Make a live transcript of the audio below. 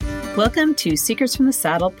Welcome to Secrets from the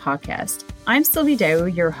Saddle podcast. I'm Sylvie Dow,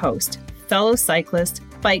 your host, fellow cyclist,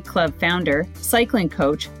 bike club founder, cycling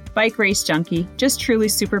coach, bike race junkie, just truly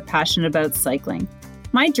super passionate about cycling.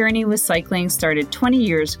 My journey with cycling started 20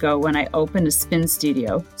 years ago when I opened a spin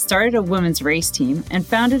studio, started a women's race team, and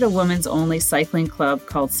founded a women's only cycling club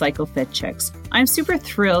called Cycle Fit Chicks. I'm super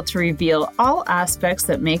thrilled to reveal all aspects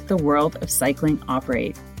that make the world of cycling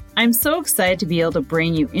operate. I'm so excited to be able to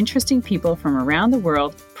bring you interesting people from around the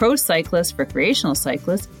world, pro cyclists, recreational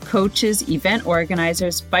cyclists, coaches, event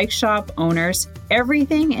organizers, bike shop owners,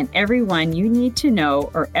 everything and everyone you need to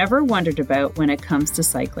know or ever wondered about when it comes to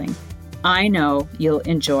cycling. I know you'll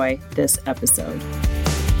enjoy this episode.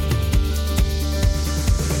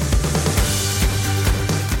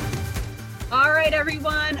 All right,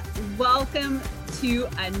 everyone, welcome to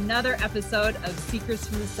another episode of Secrets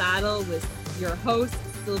from the Saddle with your host,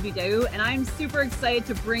 Sylvie Dow, and I'm super excited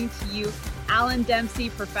to bring to you Alan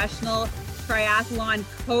Dempsey, professional triathlon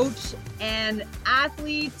coach and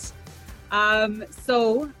athlete.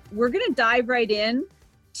 So we're going to dive right in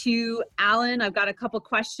to Alan. I've got a couple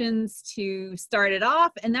questions to start it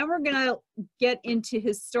off, and then we're going to get into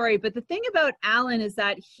his story. But the thing about Alan is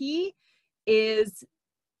that he's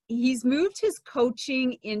moved his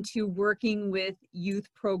coaching into working with youth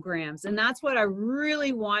programs, and that's what I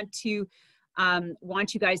really want you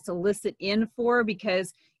guys to listen in for,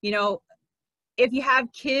 because, you know, if you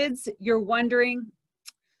have kids, you're wondering,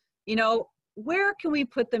 you know, where can we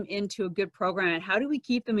put them into a good program and how do we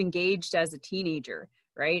keep them engaged as a teenager,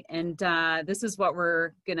 right? And this is what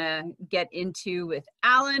we're gonna get into with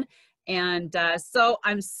Alan. And so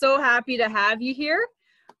I'm so happy to have you here.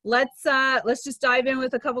 Let's just dive in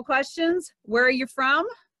with a couple questions. Where are you from?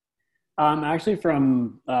 I'm actually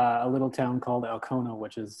from a little town called Alcona,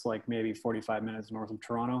 which is like maybe 45 minutes north of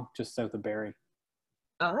Toronto, just south of Barrie.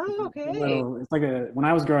 Oh, okay. When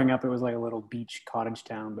I was growing up, it was like a little beach cottage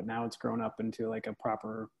town, but now it's grown up into like a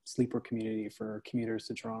proper sleeper community for commuters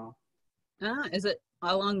to Toronto. Is it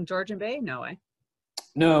along Georgian Bay? No way.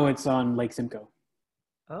 No, it's on Lake Simcoe.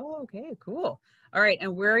 Oh, okay, cool. All right,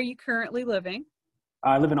 and where are you currently living?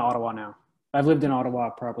 I live in Ottawa now. I've lived in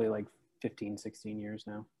Ottawa probably like 15, 16 years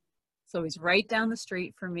now. So he's right down the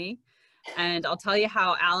street from me. And I'll tell you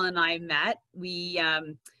how Alan and I met.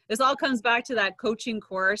 This all comes back to that coaching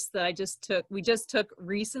course that we just took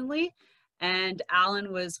recently. And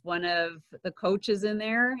Alan was one of the coaches in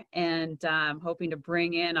there, and hoping to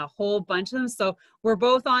bring in a whole bunch of them. So we're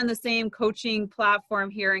both on the same coaching platform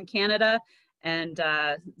here in Canada. And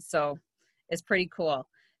so it's pretty cool.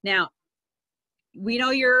 Now, we know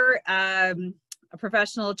you're a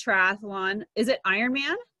professional triathlon. Is it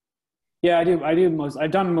Ironman? Yeah,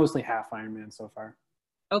 I've done mostly half Ironman so far.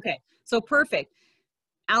 Okay, so perfect.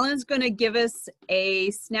 Alan's going to give us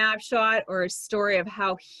a snapshot or a story of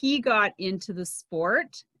how he got into the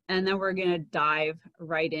sport, and then we're going to dive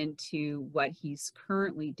right into what he's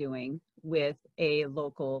currently doing with a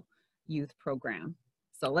local youth program.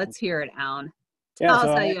 So let's hear it, Alan. Tell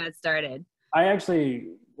us how you got started. I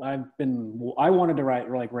wanted to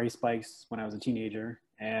ride race bikes when I was a teenager.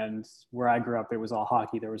 And where I grew up, it was all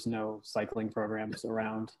hockey. There was no cycling programs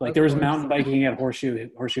around. Like there was mountain biking at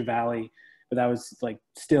Horseshoe Valley, but that was like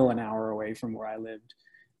still an hour away from where I lived.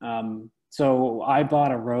 So I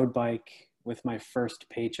bought a road bike with my first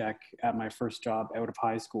paycheck at my first job out of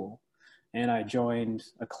high school. And I joined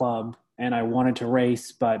a club and I wanted to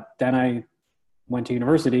race, but then I went to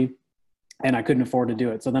university and I couldn't afford to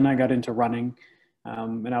do it. So then I got into running,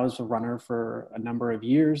 and I was a runner for a number of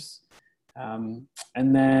years.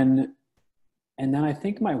 And then I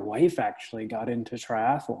think my wife actually got into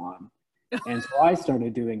triathlon. And so I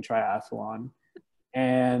started doing triathlon,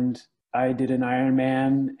 and I did an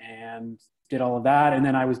Ironman and did all of that. And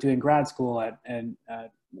then I was doing grad school at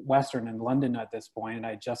Western in London at this point. And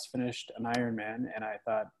I just finished an Ironman, and I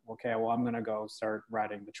thought, okay, well, I'm going to go start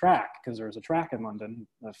riding the track, because there was a track in London,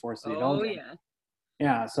 the Forest City Velodrome. Oh yeah.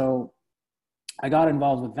 Yeah. So I got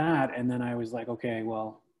involved with that. And then I was like, okay,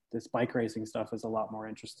 well, this bike racing stuff is a lot more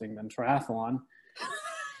interesting than triathlon.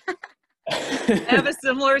 I have a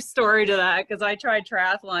similar story to that, because I tried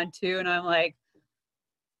triathlon too, and I'm like,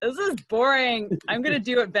 this is boring. I'm going to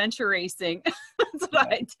do adventure racing. That's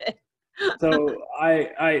what I did. So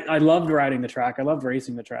I loved riding the track. I loved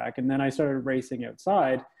racing the track. And then I started racing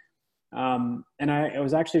outside. And it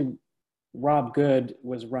was actually, Rob Good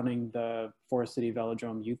was running the Forest City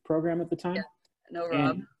Velodrome youth program at the time. Yeah. No,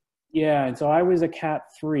 Rob. And so I was a Cat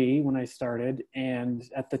 3 when I started, and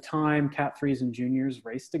at the time, Cat 3s and juniors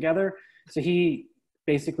raced together. So he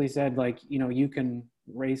basically said, like, you know, you can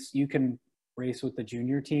race with the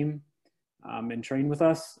junior team and train with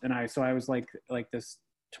us. And I was like this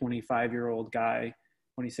 25-year-old guy,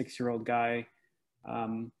 26-year-old guy.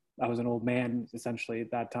 I was an old man essentially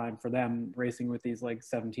at that time for them, racing with these like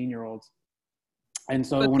 17-year-olds. And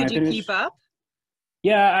so But when I could you finished, keep up?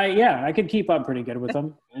 I could keep up pretty good with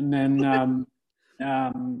them. And then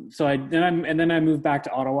then I moved back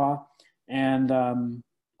to Ottawa, and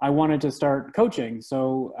I wanted to start coaching.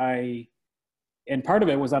 And part of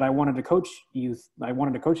it was that I wanted to coach youth. I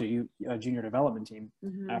wanted to coach a junior development team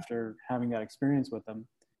after having that experience with them.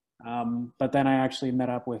 But then I actually met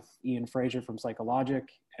up with Ian Fraser from Psychologic,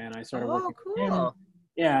 and I started working with him.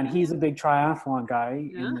 Yeah, and he's a big triathlon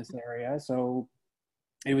guy in this area, so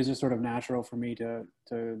it was just sort of natural for me to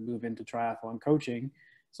move into triathlon coaching.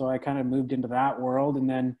 So I kind of moved into that world, and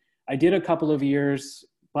then I did a couple of years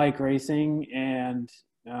bike racing, and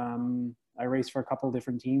I raced for a couple of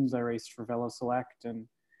different teams. I raced for Velo Select, and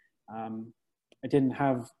I didn't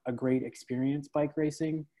have a great experience bike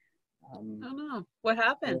racing. I don't know. What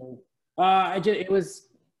happened? It was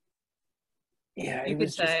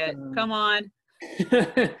say it. Come on.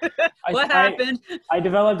 What happened? I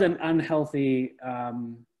developed an unhealthy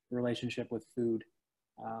relationship with food.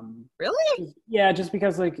 Really? Yeah, just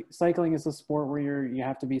because like cycling is a sport where you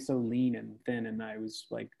have to be so lean and thin, and I was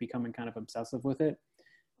like becoming kind of obsessive with it.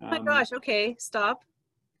 Oh my gosh. Okay. Stop.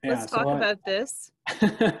 Yeah, Let's talk about this.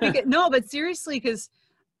 No, but seriously, because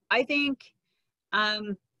I think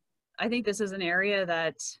this is an area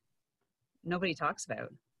that nobody talks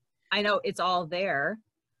about. I know it's all there,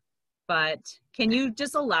 but can you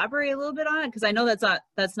just elaborate a little bit on it? Because I know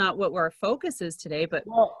that's not what our focus is today, but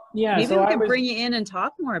maybe we can bring you in and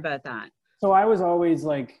talk more about that. So I was always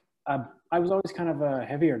like, I was always kind of a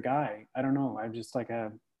heavier guy. I don't know. I'm just like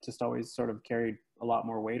just always sort of carried a lot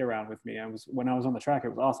more weight around with me. When I was on the track, it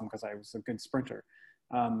was awesome because I was a good sprinter.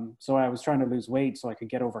 So I was trying to lose weight so I could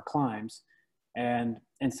get over climbs. And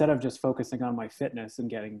instead of just focusing on my fitness and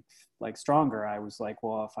getting like stronger, I was like,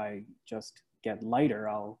 well, if I just get lighter,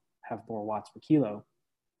 I'll have more watts per kilo.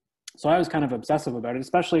 So I was kind of obsessive about it,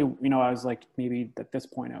 especially, I was like, maybe at this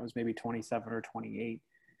point I was maybe 27 or 28.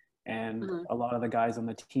 And a lot of the guys on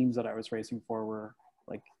the teams that I was racing for were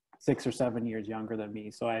like 6 or 7 years younger than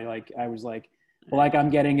me. So I was like, well, like I'm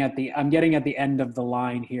getting at the end of the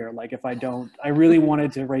line here. Like if I really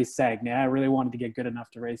wanted to race Saguenay. I really wanted to get good enough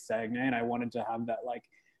to race Saguenay. And I wanted to have that, like,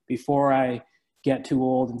 before I get too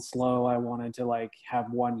old and slow, I wanted to like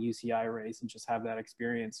have one UCI race and just have that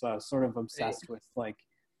experience. So I was sort of obsessed with like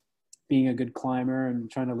being a good climber and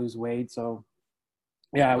trying to lose weight. So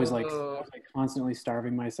yeah, I was like constantly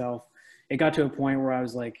starving myself. It got to a point where I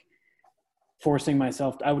was like forcing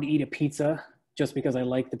myself. I would eat a pizza just because I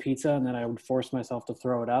liked the pizza, and then I would force myself to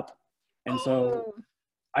throw it up. And so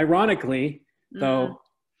ironically, though,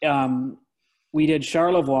 we did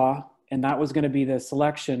Charlevoix, and that was going to be the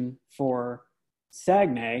selection for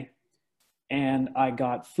Saguenay. And I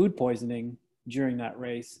got food poisoning during that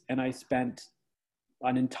race. And I spent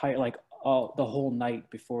an entire, the whole night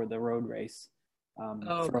before the road race.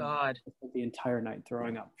 God. The entire night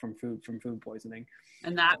throwing up from food poisoning.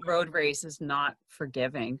 And that road race is not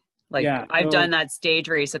forgiving. I've done that stage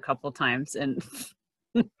race a couple times, and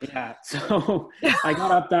yeah. So I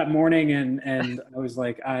got up that morning and I was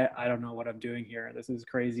like, I don't know what I'm doing here. This is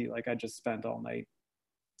crazy. Like I just spent all night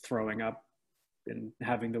throwing up and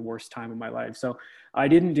having the worst time of my life. So I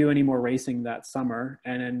didn't do any more racing that summer.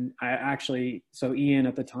 And then so Ian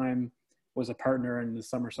at the time was a partner in the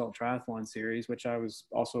Somersault Triathlon series, which I was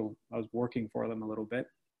working for them a little bit.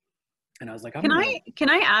 And I was like, can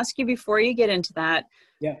I ask you before you get into that?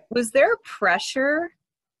 Yeah. Was there pressure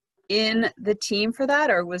in the team for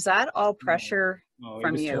that, or was that all pressure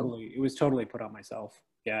from you? It was totally put on myself.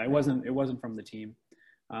 Yeah, it wasn't from the team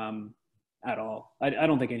at all. I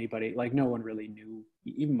don't think anybody, like no one really knew.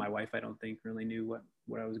 Even my wife, I don't think really knew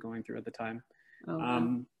what I was going through at the time.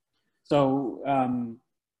 So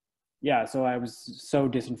I was so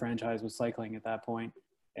disenfranchised with cycling at that point.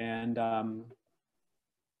 And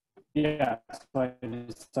so I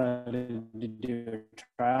decided to do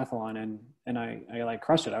a triathlon, and I like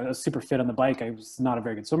crushed it. I was super fit on the bike. I was not a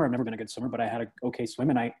very good swimmer. I've never been a good swimmer, but I had an okay swim,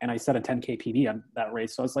 and I set a 10K PB on that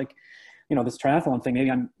race. So I was like, this triathlon thing, maybe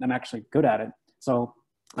I'm actually good at it. So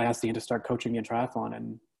I asked Ian to start coaching me in triathlon,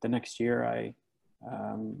 and the next year I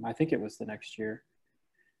think it was the next year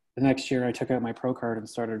I took out my pro card and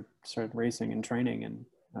started racing and training. And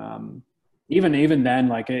even then,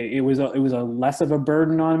 like it was a less of a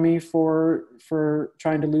burden on me for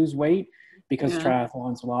trying to lose weight, because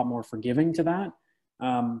triathlon's a lot more forgiving to that.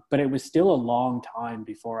 But it was still a long time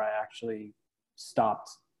before I actually stopped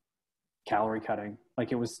calorie cutting.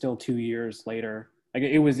 Like it was still 2 years later. Like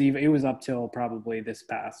it was up till probably this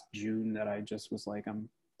past June that I just was like, I'm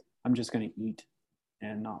I'm just going to eat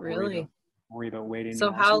and not Really? worry about weight So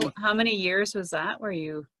anymore. So how many years was that where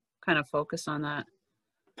you kind of focused on that?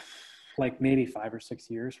 like maybe 5 or 6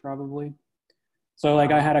 years probably. So like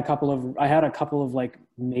Wow. I had a couple of like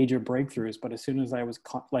major breakthroughs, but as soon as I was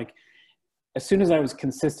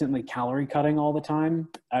consistently calorie cutting all the time,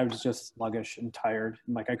 I was just sluggish and tired.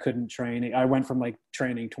 And like I couldn't train. I went from like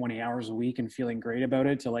training 20 hours a week and feeling great about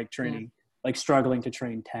it to like Yeah. training, like struggling to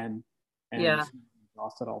train 10 and Yeah,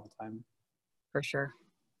 exhausted all the time. for sure.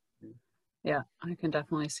 Yeah, I can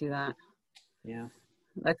definitely see that. Yeah.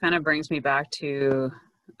 That kind of brings me back to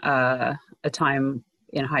a time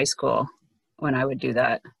in high school when I would do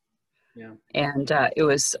that. Yeah. And I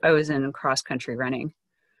was in cross country running,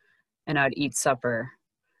 and I'd eat supper,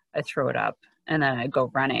 I'd throw it up, and then I'd go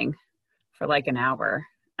running for like an hour.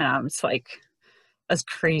 It's like, that's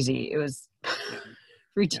crazy. It was Yeah. Yeah.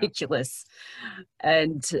 ridiculous.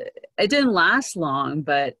 And it didn't last long,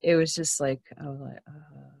 but it was just like, I was like,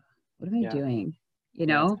 what am I Yeah. doing? You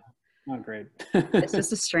Yeah. It's know, not great. it's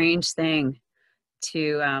just a strange thing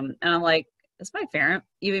to, and I'm like, is my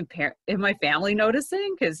is my family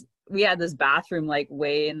noticing? Because we had this bathroom like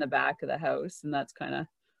way in the back of the house, and that's kind of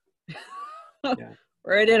Yeah.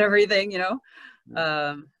 where I did everything, you know.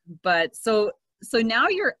 Yeah. But so now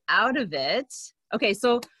you're out of it. Okay,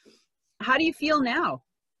 so how do you feel now?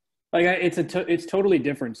 Like it's totally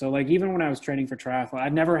different. So like even when I was training for triathlon, I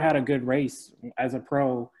never had a good race as a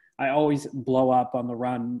pro. I always blow up on the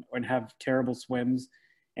run and have terrible swims.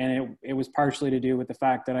 And it was partially to do with the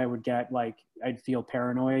fact that I would get like, I'd feel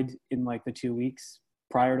paranoid in like the 2 weeks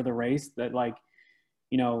prior to the race that like,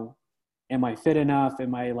 you know, am I fit enough?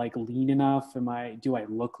 Am I like lean enough? Do I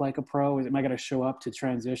look like a pro? Am I going to show up to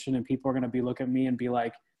transition and people are going to be looking at me and be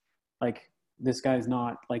like, this guy's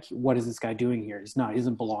not like, what is this guy doing here? He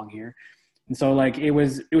doesn't belong here. And so like, it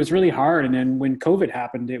was really hard. And then when COVID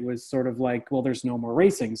happened, it was sort of like, well, there's no more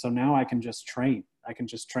racing. So now I can just train. I can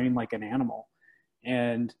just train like an animal.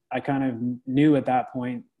 And I kind of knew at that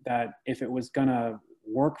point that if it was going to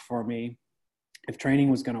work for me, if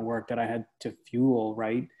training was going to work, that I had to fuel,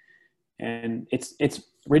 right? And it's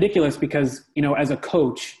ridiculous because, you know, as a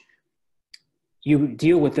coach, you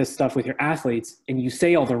deal with this stuff with your athletes and you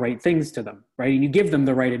say all the right things to them, right? And you give them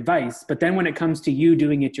the right advice. But then when it comes to you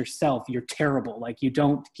doing it yourself, you're terrible. Like you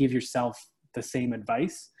don't give yourself the same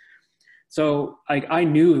advice. So like I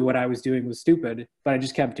knew what I was doing was stupid, but I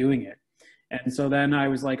just kept doing it. And so then I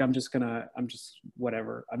was like, I'm just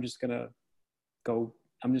whatever. I'm just going to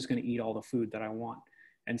eat all the food that I want.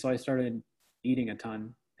 And so I started eating a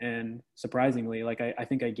ton. And surprisingly, like I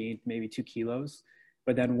think I gained maybe 2 kilos.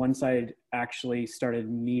 But then once I actually started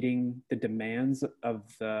meeting the demands of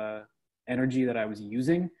the energy that I was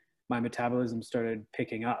using, my metabolism started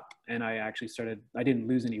picking up. And I didn't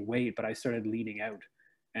lose any weight, but I started leaning out.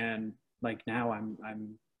 And like now I'm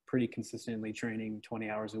pretty consistently training 20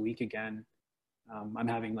 hours a week again.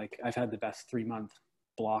 I've had the best 3-month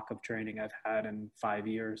block of training I've had in 5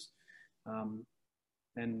 years.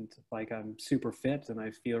 And like, I'm super fit and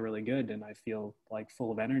I feel really good and I feel like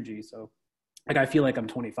full of energy. So like, I feel like I'm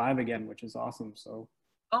 25 again, which is awesome. So,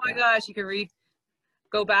 Oh my yeah. gosh, you could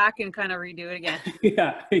go back and kind of redo it again.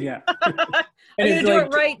 Yeah. Yeah. I'm And gonna it's do like,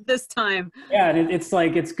 it right this time. yeah, and it's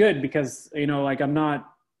like, it's good because, you know, like I'm not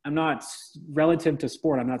relative to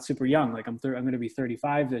sport. I'm not super young. Like I'm going to be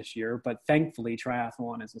 35 this year, but thankfully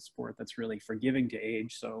triathlon is a sport that's really forgiving to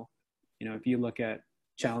age. So, you know, if you look at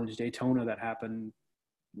Challenge Daytona that happened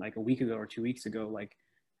like a week ago or 2 weeks ago, like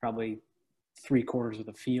probably 3/4 of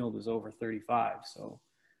the field is over 35. So,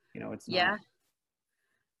 you know, it's Yeah,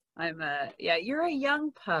 not. yeah, you're a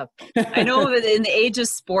young pup. I know that in the age of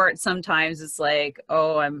sport, sometimes it's like,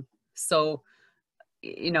 oh, I'm so,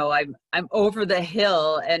 you know, I'm over the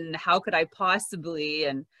hill and how could I possibly?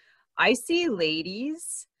 And I see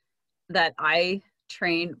ladies that I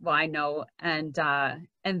train, well, I know, and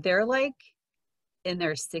they're like in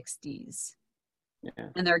their 60s Yeah.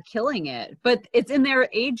 and they're killing it, but it's in their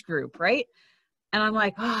age group, right? And I'm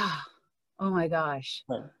like, oh my gosh.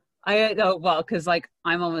 Right. I go, well, because like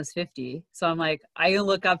I'm almost 50. So I'm like, I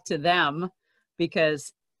look up to them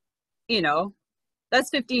because, you know,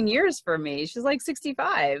 that's 15 years for me. She's like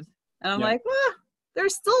 65. And I'm Yeah. like, well,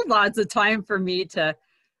 there's still lots of time for me to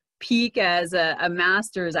peak as a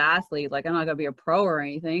master's athlete. Like I'm not going to be a pro or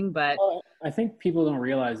anything, but Well, I think people don't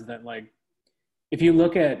realize that, like, if you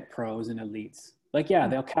look at pros and elites, like, yeah,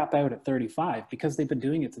 they'll cap out at 35 because they've been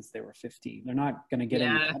doing it since they were 15. They're not going to get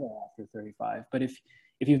any yeah, better after 35. But if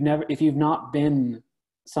you've not been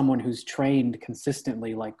someone who's trained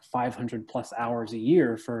consistently like 500 plus hours a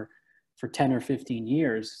year for 10 or 15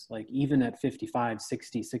 years, like even at 55,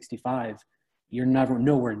 60, 65, you're never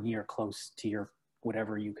nowhere near close to your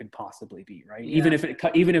whatever you could possibly be, right? Yeah.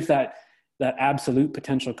 Even if that absolute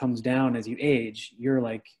potential comes down as you age, you're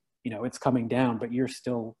like, it's coming down, but you're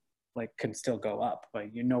still like can still go up.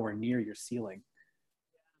 Like you're nowhere near your ceiling.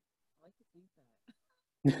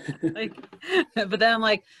 Like, but then I'm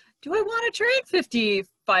like, do I want to train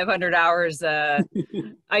 5,500 hours a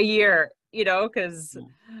year? Because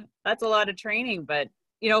that's a lot of training. But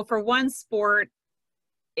for one sport,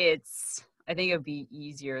 I think it'd be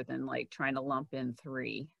easier than like trying to lump in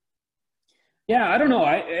 3. Yeah, I don't know.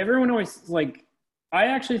 Everyone always like. I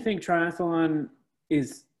actually think triathlon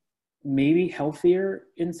is maybe healthier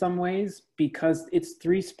in some ways because it's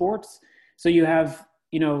 3 sports. So you have,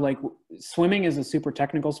 like swimming is a super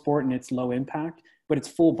technical sport and it's low impact, but it's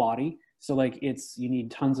full body. So like you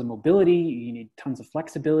need tons of mobility, you need tons of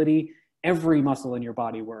flexibility. Every muscle in your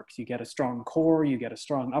body works. You get a strong core, you get a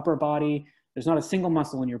strong upper body. There's not a single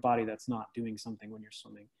muscle in your body that's not doing something when you're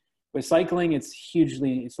swimming. With cycling, it's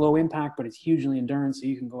low impact, but it's hugely endurance. So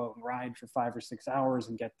you can go out and ride for 5 or 6 hours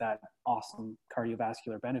and get that awesome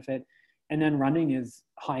cardiovascular benefit. And then running is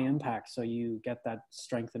high impact. So you get that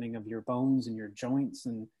strengthening of your bones and your joints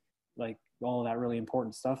and like all of that really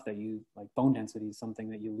important stuff that like bone density is something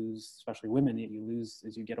that you lose, especially women, that you lose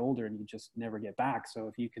as you get older and you just never get back. So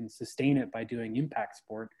if you can sustain it by doing impact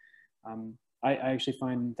sport, I actually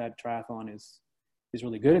find that triathlon is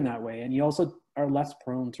really good in that way. And you also are less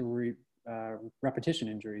prone to repetition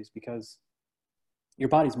injuries because your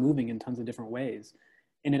body's moving in tons of different ways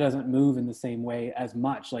and it doesn't move in the same way as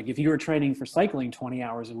much. Like if you were training for cycling 20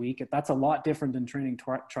 hours a week, that's a lot different than training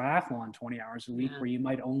triathlon 20 hours a week, where you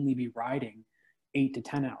might only be riding 8 to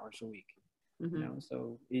 10 hours a week.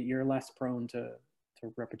 So you're less prone to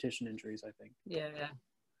repetition injuries, I think. Yeah.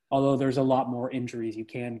 Although there's a lot more injuries you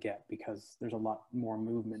can get because there's a lot more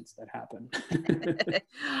movements that happen.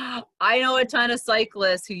 I know a ton of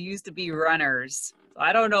cyclists who used to be runners.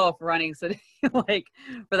 I don't know if running's like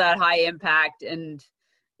for that high impact and,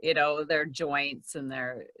 their joints and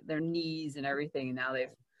their knees and everything. Now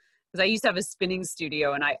because I used to have a spinning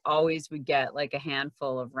studio and I always would get like a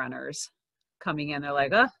handful of runners coming in. They're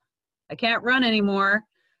like, oh, I can't run anymore.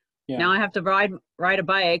 Yeah. Now I have to ride a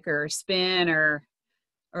bike or spin or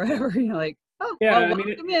whatever, like, oh, yeah, well,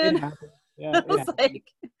 welcome in. It yeah,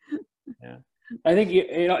 yeah. I think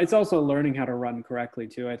it's also learning how to run correctly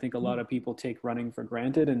too. I think a lot of people take running for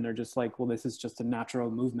granted and they're just like, well, this is just a natural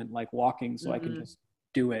movement like walking, so I can just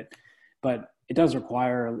do it. But it does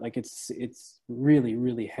require, like, it's really,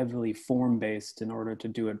 really heavily form based in order to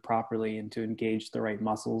do it properly and to engage the right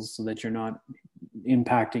muscles so that you're not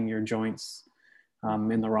impacting your joints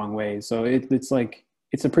in the wrong way. So it's like,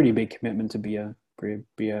 it's a pretty big commitment to be a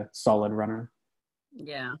solid runner.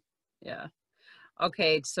 Yeah.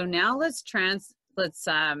 Okay, so now let's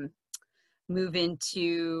move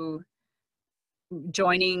into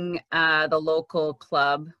joining the local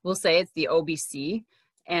club. We'll say it's the OBC,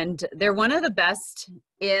 and they're one of the best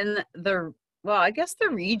in the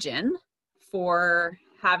region for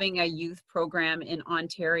having a youth program in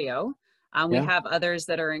Ontario. We have others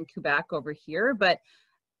that are in Quebec over here, but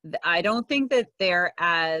I don't think that they're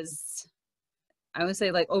as, I would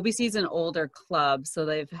say, like, OBC is an older club, so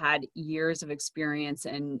they've had years of experience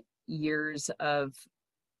and years of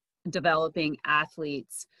developing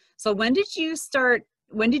athletes. So when did you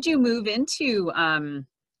move into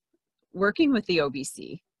working with the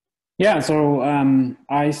OBC? Yeah, so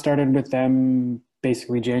I started with them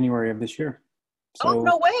basically January of this year. So, oh,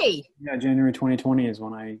 no way. Yeah, January 2020 is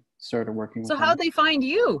when I started working with them. So how'd they find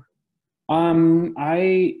you?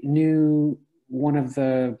 I knew one of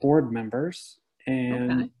the board members,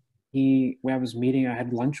 and I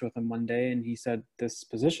had lunch with him one day, and he said this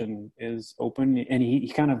position is open, and he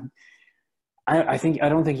kind of, I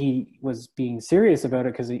don't think he was being serious about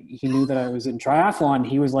it because he knew that I was in triathlon.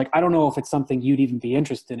 He was like, I don't know if it's something you'd even be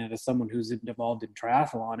interested in as someone who's involved in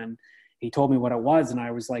triathlon. And he told me what it was. And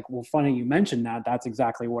I was like, well, funny you mentioned that. That's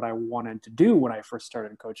exactly what I wanted to do when I first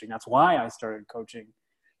started coaching. That's why I started coaching.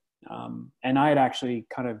 And I had actually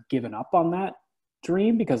kind of given up on that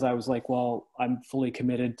dream because I was like, well, I'm fully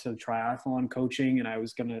committed to triathlon coaching, and I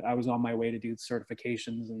was on my way to do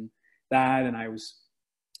certifications and that. And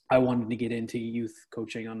I wanted to get into youth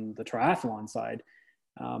coaching on the triathlon side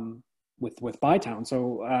with Bytown.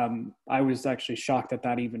 So I was actually shocked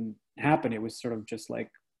that even happened. It was sort of just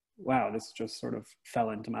like, wow, this just sort of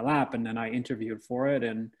fell into my lap. And then I interviewed for it,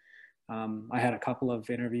 and I had a couple of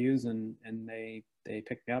interviews, and they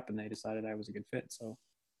picked me up and they decided I was a good fit. So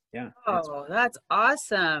yeah. Oh, that's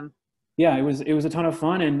awesome. Yeah, it was a ton of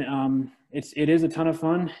fun, and it is a ton of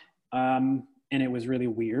fun. and it was really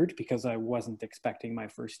weird because I wasn't expecting my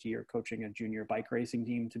first year coaching a junior bike racing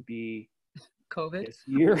team to be COVID this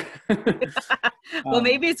year. Well,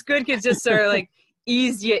 maybe it's good because just sort of like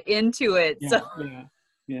ease you into it. Yeah, So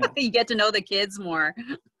yeah. you get to know the kids more.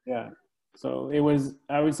 Yeah. So it was,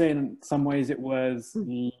 I would say in some ways it was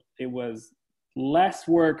less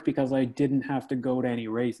work because I didn't have to go to any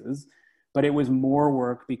races, but it was more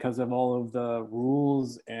work because of all of the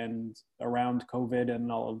rules and around COVID and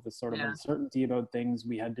all of the sort of uncertainty about things.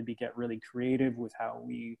 We had to get really creative with how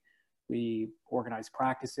we organize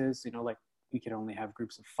practices, you know, like we could only have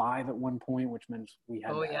groups of 5 at one point, which meant we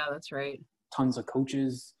had That's right. tons of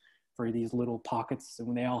coaches for these little pockets. And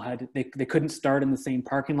when they all had, they couldn't start in the same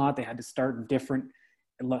parking lot. They had to start in different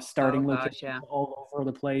starting locations all over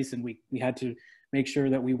the place. And we had to make sure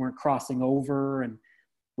that we weren't crossing over. And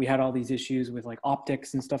we had all these issues with like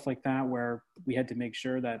optics and stuff like that, where we had to make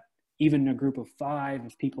sure that even a group of 5,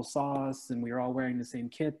 if people saw us and we were all wearing the same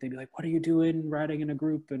kit, they'd be like, what are you doing riding in a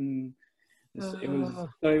group? And it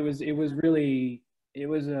was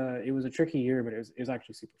a tricky year, but it was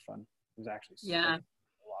actually super fun. It was actually a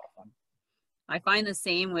lot of fun. I find the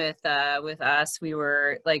same with us. We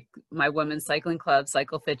were like my women's cycling club,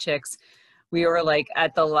 Cycle Fit Chicks. We were like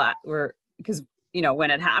at the because you know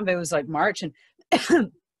when it happened, it was like March, and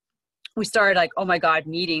we started like, oh my God,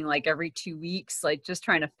 meeting like every 2 weeks, like just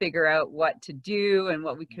trying to figure out what to do and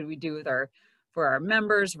what we do for our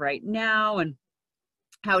members right now, and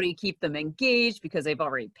how do you keep them engaged because they've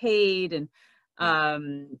already paid, and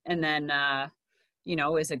then you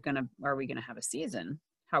know, are we gonna have a season?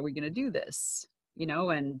 How are we gonna do this? You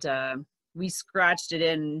know, and we scratched it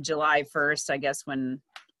in July 1st, I guess, when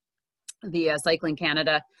the Cycling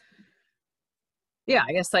Canada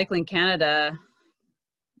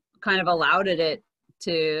kind of allowed it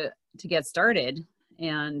to get started,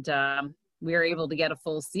 and we were able to get a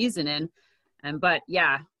full season in. But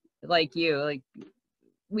yeah, like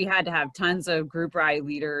we had to have tons of group ride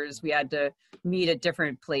leaders. We had to meet at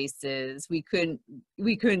different places. We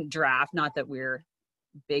couldn't draft, not that we're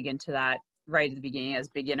big into that right at the beginning as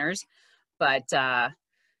beginners, but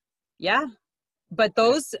but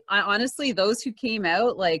honestly, those who came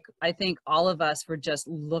out, like, I think all of us were just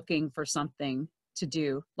looking for something to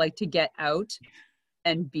do, like to get out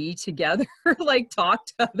and be together, like talk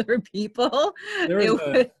to other people.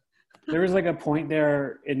 There was like a point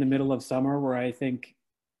there in the middle of summer where I think,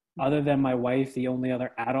 other than my wife, the only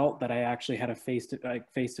other adult that I actually had a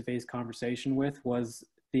face-to-face conversation with was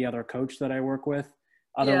the other coach that I work with.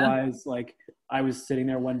 Otherwise, like, I was sitting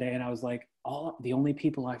there one day and I was like, the only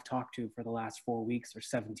people I've talked to for the last 4 weeks are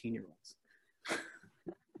 17-year-olds.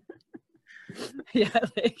 Yeah,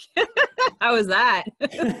 like, how was that?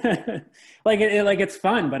 like it's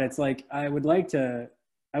fun, but it's like I would like to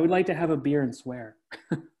have a beer and swear.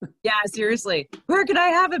 Yeah, seriously. Where could I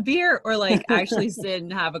have a beer? Or like actually sit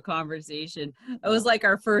and have a conversation. It was like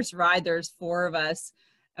our first ride. There's 4 of us,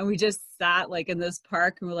 and we just sat like in this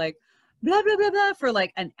park and we're like blah blah blah blah for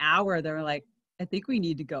like an hour. They were like, I think we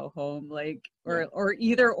need to go home, like, or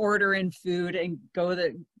either order in food and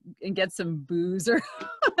and get some booze, or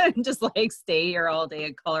and just like stay here all day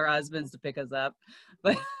and call our husbands to pick us up.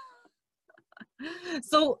 But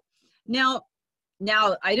so now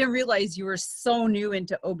I didn't realize you were so new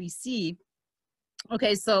into OBC.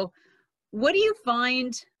 Okay, so what do you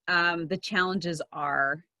find the challenges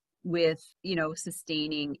are with, you know,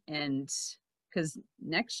 sustaining, and because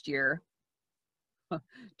next year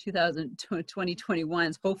 2021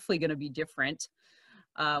 is hopefully going to be different.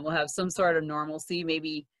 We'll have some sort of normalcy,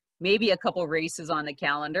 maybe a couple races on the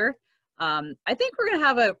calendar. I think we're going to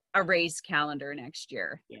have a race calendar next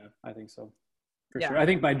year. Yeah, I think so. For sure. I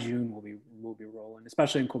think by June we'll be rolling,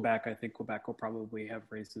 especially in Quebec. I think Quebec will probably have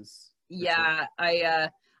races. Yeah, sure.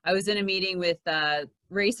 I was in a meeting with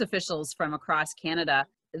race officials from across Canada.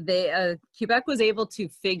 Quebec was able to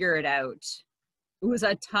figure it out. It was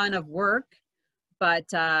a ton of work, but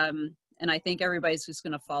and I think everybody's just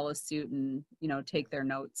going to follow suit and, you know, take their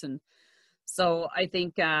notes. And so I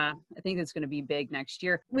think it's going to be big next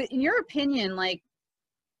year. In your opinion, like,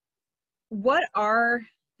 what are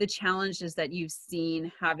the challenges that you've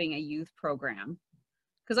seen having a youth program?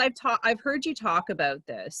 Because I've heard you talk about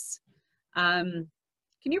this. Can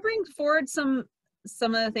you bring forward some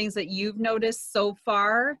of the things that you've noticed so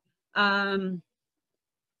far, and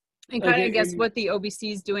kind of guess what the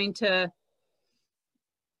OBC is doing to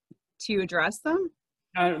address them?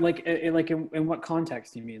 Like in what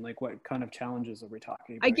context do you mean? Like, what kind of challenges are we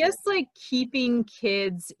talking about? I guess like keeping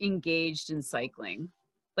kids engaged in cycling,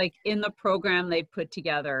 like in the program they put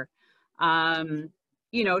together,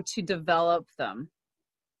 you know, to develop them.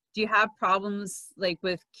 Do you have problems like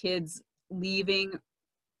with kids leaving?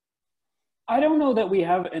 I don't know that we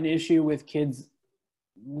have an issue with kids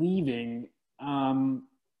leaving. I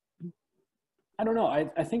don't know.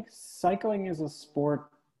 I think cycling is a sport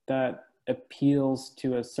that appeals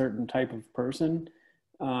to a certain type of person.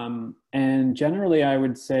 And generally, I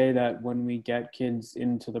would say that when we get kids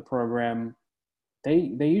into the program,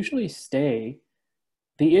 they usually stay.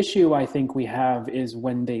 The issue I think we have is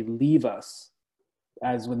when they leave us,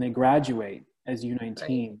 as when they graduate as U19,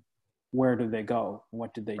 right. Where do they go?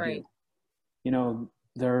 What did they do? You know,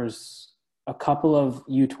 there's a couple of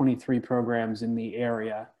U23 programs in the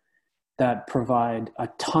area that provide a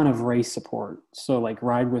ton of race support. So like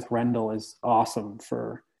Ride with Rendell is awesome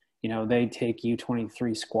for, you know, they take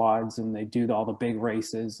U23 squads and they do all the big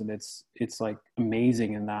races, and it's like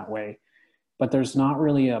amazing in that way. But there's not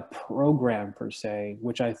really a program per se,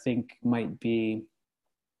 which I think might be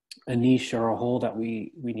a niche or a hole that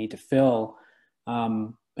we need to fill.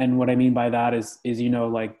 And what I mean by that is, you know,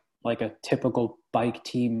 like a typical bike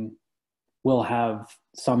team will have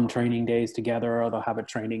some training days together, or they'll have a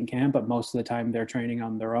training camp, but most of the time they're training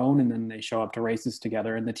on their own, and then they show up to races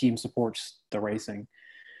together and the team supports the racing.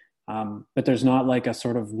 But there's not like a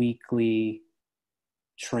sort of weekly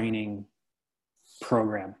training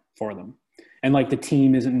program for them. And like the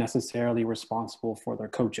team isn't necessarily responsible for their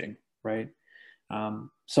coaching, right?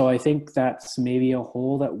 So I think that's maybe a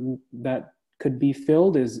hole that could be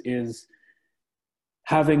filled is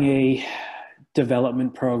having a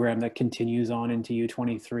development program that continues on into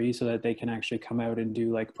U23 so that they can actually come out and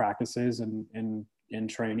do like practices and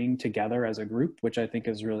training together as a group, which I think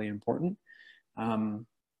is really important.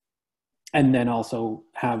 And then also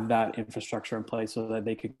have that infrastructure in place so that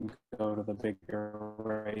they can go to the bigger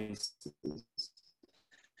races. Is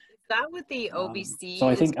that what the OBC so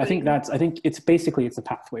I think it's a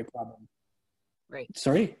pathway problem. Right.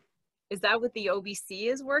 Sorry? Is that what the OBC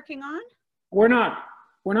is working on? We're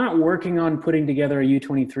not working on putting together a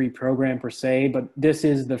U23 program per se, but this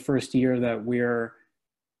is the first year that we're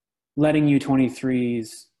letting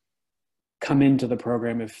U23s come into the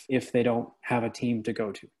program if they don't have a team to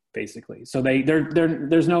go to, basically. So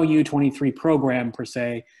there's no U23 program per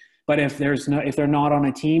se, but if they're not on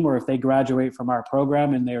a team, or if they graduate from our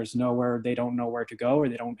program and they don't know where to go, or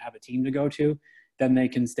they don't have a team to go to, then they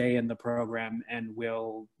can stay in the program, and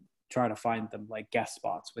we'll try to find them like guest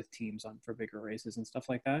spots with teams on for bigger races and stuff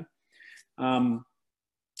like that.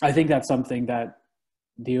 I think that's something that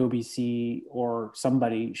the OBC or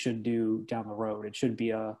somebody should do down the road. It should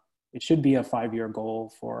be a 5-year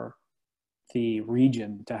goal for the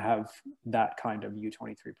region to have that kind of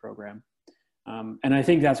U23 program. And I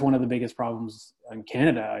think that's one of the biggest problems in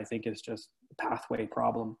Canada. I think it's just a pathway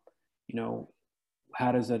problem. You know,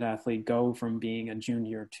 how does an athlete go from being a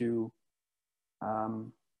junior to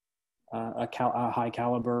a high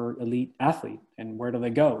caliber elite athlete, and where do they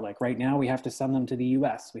go? Like right now we have to send them to the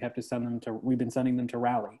US. We've been sending them to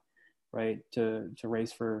Rally, right? To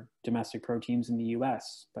race for domestic pro teams in the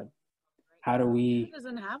US. But how do we? It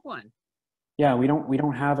doesn't have one. Yeah, we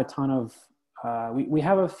don't have a ton of, we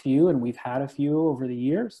have a few, and we've had a few over the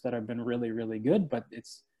years that have been really, really good, but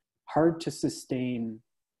it's hard to sustain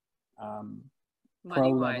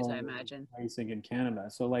money-wise, I imagine, racing in Canada.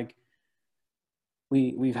 So like,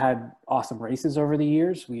 We've had awesome races over the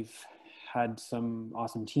years. We've had some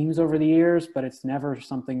awesome teams over the years, but it's never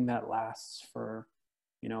something that lasts for,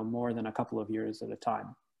 you know, more than a couple of years at a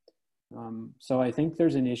time. So I think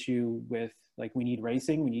there's an issue with, like, we need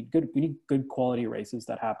racing. We need good quality races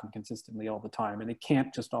that happen consistently all the time. And it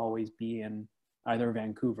can't just always be in either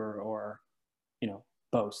Vancouver or, you know,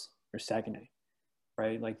 Beauce or Saguenay,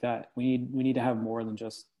 right? Like that. We need to have more than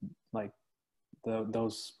just like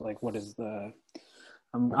those, like, what is the,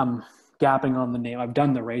 I'm gapping on the name. I've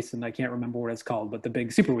done the race and I can't remember what it's called, but the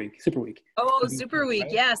big Super Week. Oh, Super Week.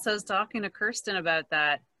 Right? Yes. I was talking to Kirsten about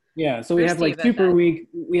that. Yeah. So we have like Super Week.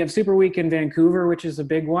 We have Super Week in Vancouver, which is a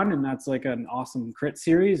big one. And that's like an awesome crit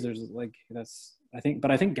series. There's like, I think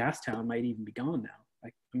Gastown might even be gone now.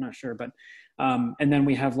 Like, I'm not sure, but, and then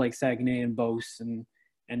we have like Saguenay and Beauce and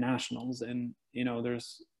nationals. And, you know,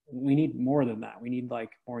 we need more than that. We need like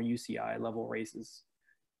more UCI level races.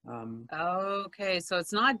 Okay, so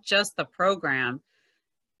it's not just the program,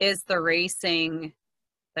 it's the racing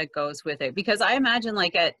that goes with it. Because I imagine,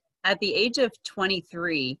 like, at the age of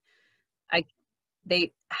 23,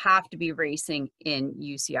 they have to be racing in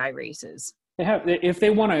UCI races. They have, if they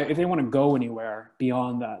want to go anywhere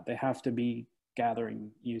beyond that, they have to be gathering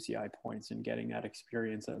UCI points and getting that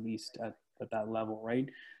experience at least at that level, right?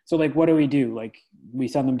 So like, what do? Like, we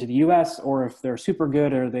send them to the US, or if they're super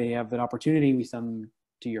good or they have that opportunity, we send them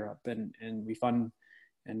to Europe, and we fund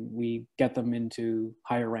and we get them into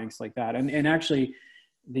higher ranks like that. And actually,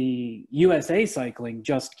 the USA Cycling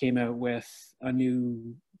just came out with a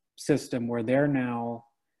new system where they're now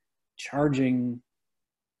charging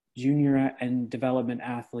junior and development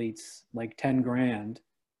athletes like 10 grand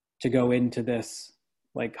to go into this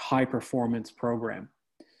like high performance program,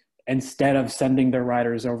 instead of sending their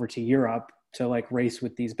riders over to Europe to like race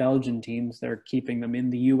with these Belgian teams. They're keeping them in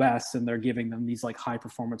the US, and they're giving them these like high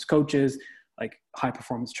performance coaches, like high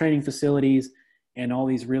performance training facilities, and all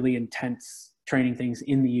these really intense training things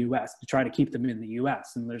in the US to try to keep them in the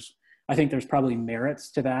US. And I think there's probably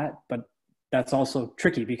merits to that, but that's also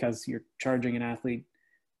tricky because you're charging an athlete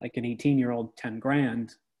like an 18-year-old 10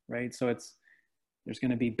 grand, right? So there's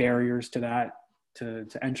going to be barriers to that, to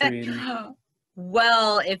entry.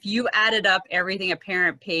 Well, if you added up everything a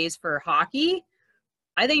parent pays for hockey,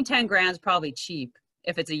 I think 10 grand is probably cheap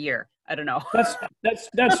if it's a year. I don't know.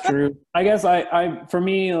 That's true. I guess for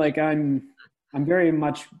me, like I'm very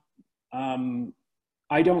much,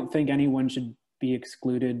 I don't think anyone should be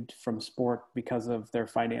excluded from sport because of their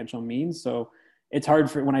financial means. So it's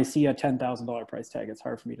hard when I see a $10,000 price tag, it's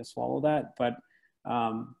hard for me to swallow that. But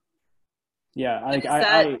yeah,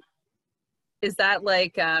 is that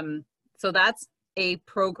like, so that's a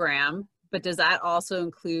program, but does that also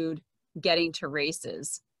include getting to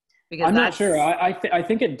races? Because I'm not sure. I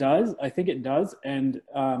think it does. I think it does. And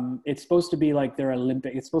it's supposed to be like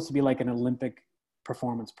it's supposed to be like an Olympic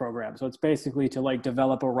performance program. So it's basically to like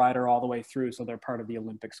develop a rider all the way through, so they're part of the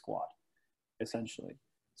Olympic squad, essentially.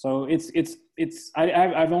 So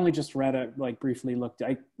I've only just read it, like briefly looked.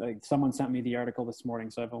 Like someone sent me the article this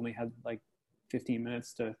morning, so I've only had like 15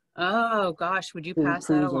 minutes to. Oh gosh, would you pass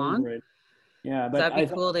that along? Yeah, but that'd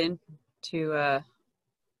be cool to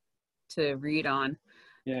read on.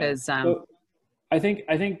 Yeah. Because so I think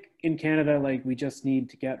in Canada, like we just need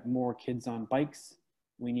to get more kids on bikes.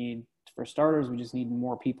 For starters, we just need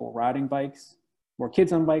more people riding bikes, more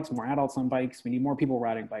kids on bikes, more adults on bikes. We need more people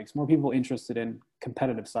riding bikes, more people interested in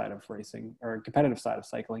competitive side of racing or competitive side of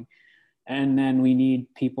cycling. And then we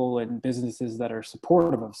need people and businesses that are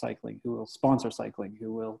supportive of cycling, who will sponsor cycling,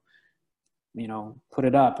 who will, put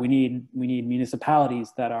it up. We need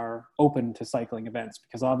municipalities that are open to cycling events,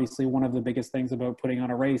 because obviously one of the biggest things about putting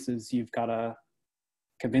on a race is you've got to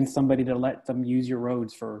convince somebody to let them use your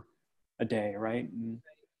roads for a day, right? And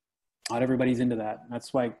not everybody's into that.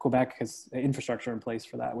 That's why Quebec has infrastructure in place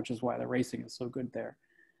for that, which is why the racing is so good there.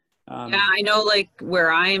 Yeah, I know, like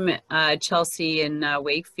where I'm, Chelsea and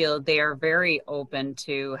Wakefield, they are very open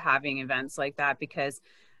to having events like that, because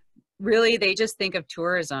really they just think of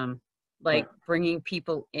tourism, like bringing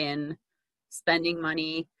people in, spending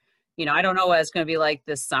money. I don't know what it's going to be like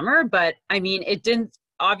this summer, but I mean, it didn't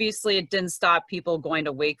stop people going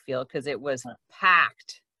to Wakefield, because it was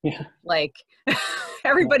packed. Yeah. Like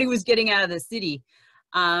everybody was getting out of the city.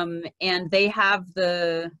 And they have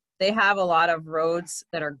a lot of roads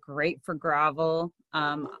that are great for gravel.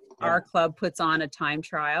 Our club puts on a time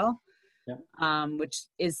trial, which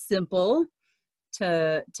is simple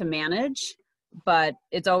to manage, but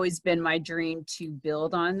it's always been my dream to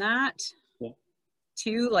build on that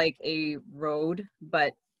to like a road,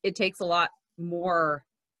 but it takes a lot more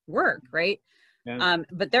work, right? Yeah.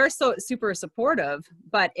 But they're so super supportive,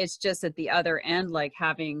 but it's just at the other end, like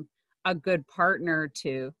having a good partner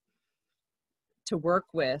to work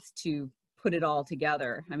with to put it all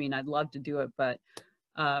together. I mean, I'd love to do it, but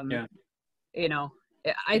I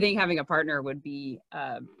think having a partner would be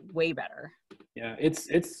way better. Yeah,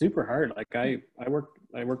 it's super hard. Like I work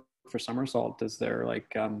for Somersault as their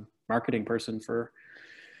like marketing person for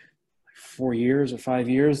 4 years or 5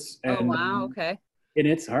 years. And, oh wow, okay. And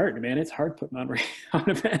it's hard, man. It's hard putting on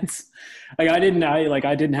events. Like I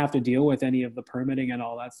didn't have to deal with any of the permitting and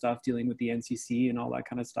all that stuff, dealing with the NCC and all that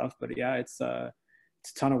kind of stuff. But yeah, it's a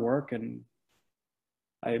ton of work, and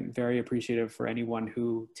I'm very appreciative for anyone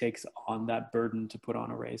who takes on that burden to put on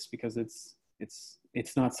a race, because it's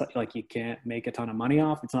not like you can't make a ton of money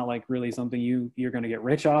off. It's not like really something you're going to get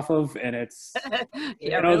rich off of, and it's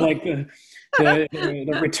like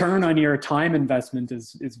the return on your time investment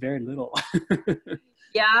is very little.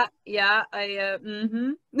 yeah I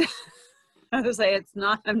was like,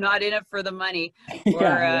 I'm not in it for the money,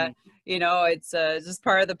 or it's just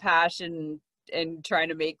part of the passion and trying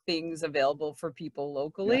to make things available for people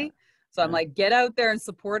locally. So I'm like, get out there and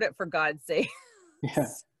support it, for God's sake.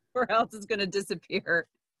 Or else it's going to disappear.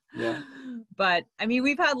 Yeah. But I mean,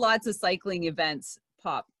 we've had lots of cycling events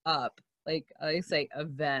pop up, like I say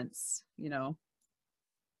events,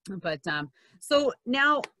 but so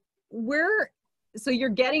now so you're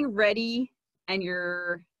getting ready and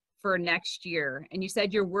you're for next year, and you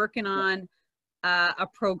said you're working on a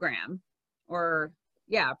program, or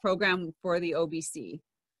a program for the OBC.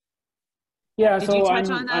 Yeah. Did so you touch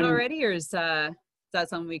on that already, or is that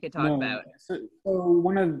something we could talk about? So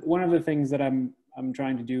one of the things that I'm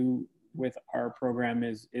trying to do with our program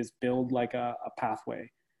is build like a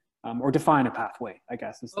pathway, or define a pathway, I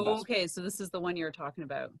guess is the best. Okay, so this is the one you're talking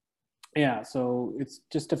about. Yeah, so it's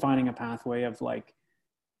just defining a pathway of like,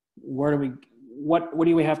 what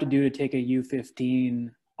do we have to do to take a U15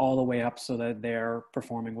 all the way up so that they're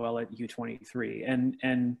performing well at U23?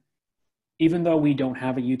 And even though we don't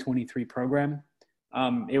have a U23 program,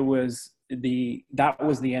 that was the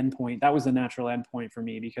endpoint. That was the natural endpoint for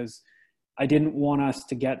me, because I didn't want us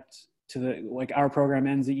to get to like our program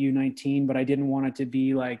ends at U19, but I didn't want it to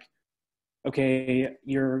be like, okay,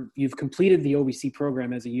 you've completed the OBC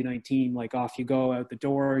program as a U19, like off you go out the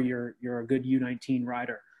door, you're a good U19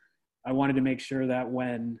 rider. I wanted to make sure that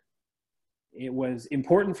when it was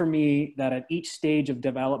important for me that at each stage of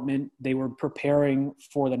development, they were preparing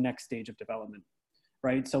for the next stage of development,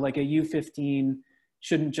 right? So like a U15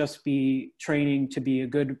 shouldn't just be training to be a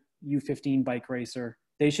good U15 bike racer.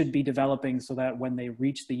 They should be developing so that when they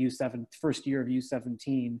reach the first year of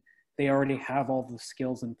U17, they already have all the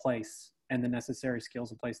skills in place and the necessary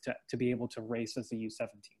skills in place to be able to race as a U17,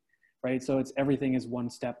 right? So everything is one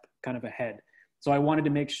step kind of ahead. So I wanted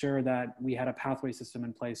to make sure that we had a pathway system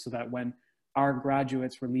in place so that when our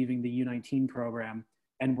graduates were leaving the U19 program,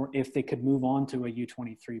 and if they could move on to a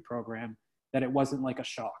U23 program, that it wasn't like a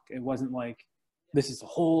shock. It wasn't like, this is a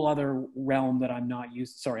whole other realm that I'm not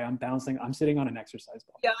used to. Sorry, I'm sitting on an exercise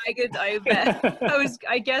ball. Yeah, I bet.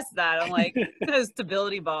 I guessed that. I'm like, a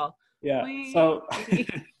stability ball. Yeah. So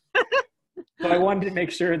I wanted to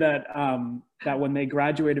make sure that that when they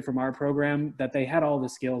graduated from our program, that they had all the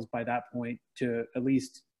skills by that point to at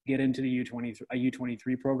least get into the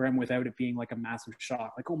U23 program without it being like a massive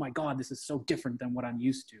shock. Like, oh my God, this is so different than what I'm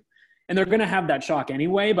used to. And they're going to have that shock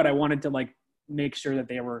anyway, but I wanted to like make sure that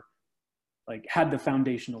they were like had the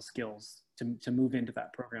foundational skills to move into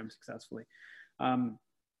that program successfully.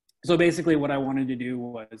 So basically what I wanted to do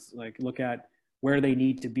was like look at where they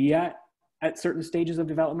need to be at certain stages of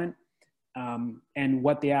development, and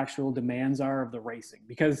what the actual demands are of the racing.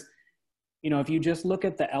 Because, you know, if you just look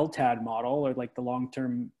at the LTAD model, or like the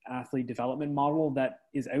long-term athlete development model that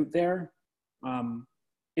is out there,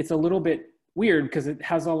 it's a little bit weird because it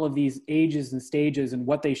has all of these ages and stages and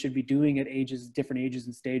what they should be doing at different ages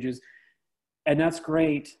and stages. And that's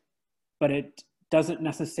great, but it doesn't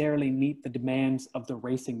necessarily meet the demands of the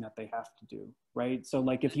racing that they have to do, right? So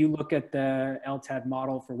like if you look at the LTAD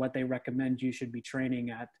model for what they recommend you should be training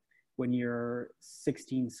at when you're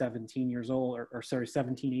 16, 17 years old, or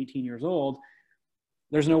 17, 18 years old,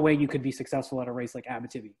 there's no way you could be successful at a race like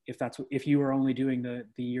Abitibi if you were only doing the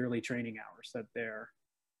yearly training hours that they're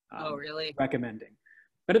recommending.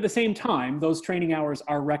 But at the same time, those training hours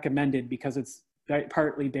are recommended because it's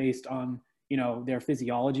partly based on, you know, their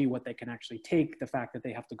physiology, what they can actually take, the fact that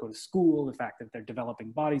they have to go to school, the fact that they're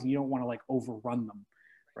developing bodies, and you don't want to like overrun them,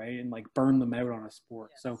 right? And like burn them out on a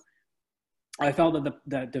sport. Yes. So I felt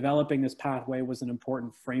that developing this pathway was an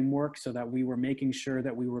important framework so that we were making sure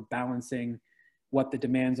that we were balancing what the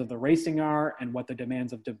demands of the racing are and what the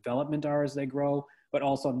demands of development are as they grow, but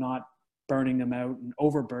also not burning them out and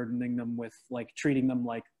overburdening them with like treating them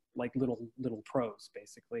like little pros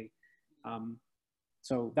basically.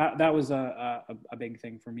 So that was a big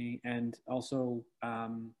thing for me. And also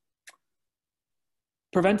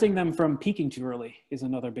preventing them from peaking too early is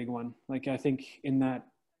another big one. Like I think in that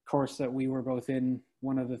course that we were both in,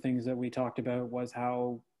 one of the things that we talked about was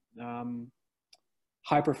how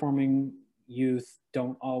high performing youth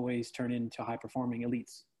don't always turn into high performing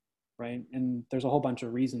elites, right? And there's a whole bunch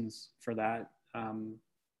of reasons for that. And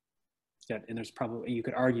there's probably, you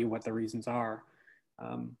could argue what the reasons are.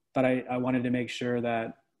 But I wanted to make sure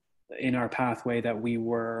that in our pathway that we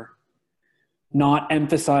were not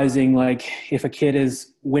emphasizing, like if a kid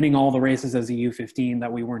is winning all the races as a U15, that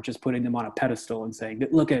we weren't just putting them on a pedestal and saying,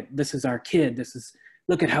 this is our kid.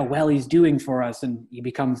 Look at how well he's doing for us. And he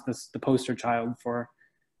becomes the poster child for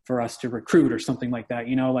us to recruit or something like that.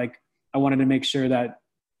 You know, like I wanted to make sure that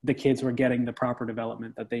the kids were getting the proper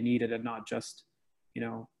development that they needed and not just, you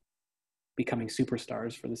know, becoming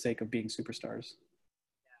superstars for the sake of being superstars.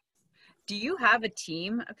 Do you have a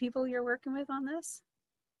team of people you're working with on this?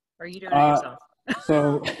 Or are you doing it yourself?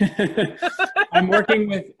 So I'm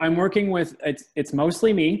working with it's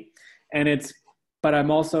mostly me, but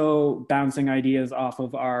I'm also bouncing ideas off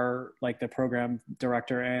of the program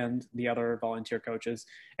director and the other volunteer coaches.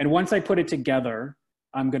 And once I put it together,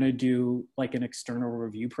 I'm going to do like an external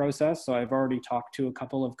review process. So I've already talked to a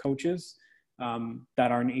couple of coaches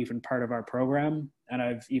that aren't even part of our program. And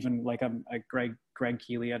I've even like Greg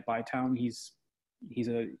Keeley at Bytown. He's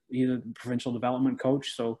a provincial development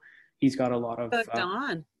coach, so he's got a lot of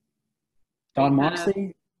Don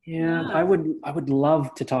Moxley. Yeah, I would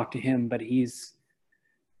love to talk to him, but he's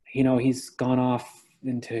gone off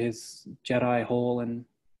into his Jedi hole, and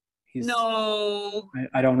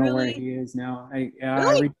I don't know where he is now. I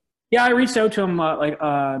reached out to him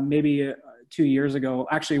maybe 2 years ago.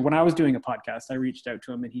 Actually, when I was doing a podcast, I reached out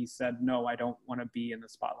to him, and he said, "No, I don't want to be in the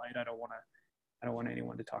spotlight. I don't want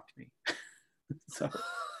anyone to talk to me." So,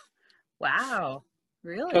 wow,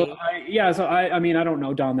 really? So I mean, I don't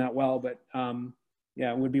know Don that well, but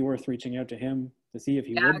it would be worth reaching out to him to see if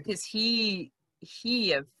he would. Yeah, because he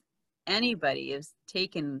if anybody has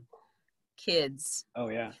taken kids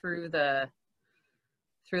through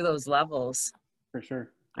those levels. For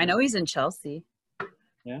sure. I know he's in Chelsea.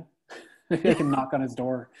 Yeah. I can knock on his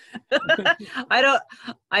door. I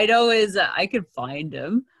could find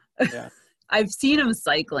him. Yeah. I've seen him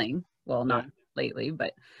cycling. Well, not lately,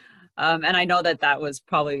 but and I know that was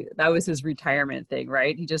his retirement thing,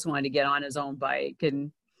 right? He just wanted to get on his own bike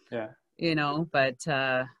and but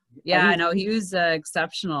I know he was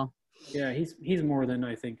exceptional. Yeah, he's more than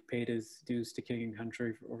I think paid his dues to King and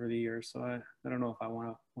Country over the years. So I don't know if I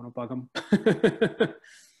want to bug him.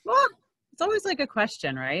 Well, it's always like a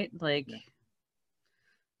question, right? Like,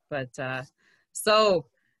 but so,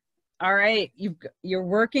 all right, you're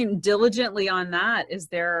working diligently on that. Is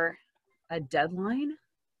there a deadline?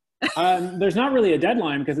 There's not really a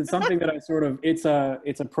deadline because it's something that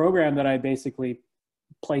it's a program that I basically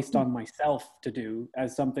placed on myself to do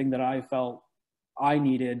as something that I felt I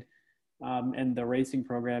needed. And the racing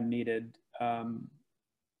program needed,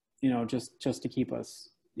 just to keep us,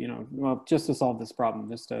 just to solve this problem,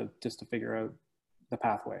 just to figure out the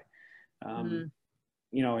pathway.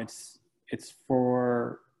 It's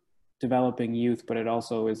for developing youth, but it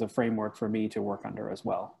also is a framework for me to work under as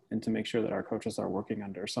well, and to make sure that our coaches are working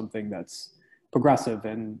under something that's progressive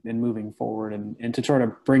and moving forward, and to try to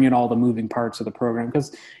bring in all the moving parts of the program,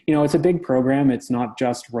 because it's a big program. It's not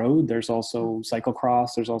just road. There's also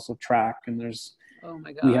cyclocross, there's also track, and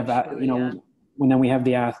we have that, when then we have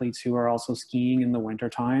the athletes who are also skiing in the winter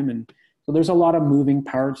time, and so there's a lot of moving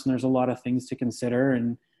parts, and there's a lot of things to consider.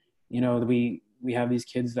 And we have these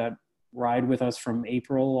kids that ride with us from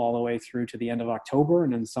April all the way through to the end of October,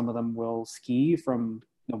 and then some of them will ski from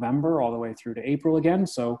November all the way through to April again.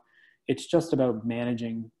 So it's just about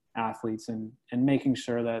managing athletes and making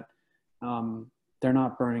sure that they're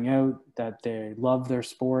not burning out, that they love their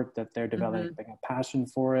sport, that they're developing a passion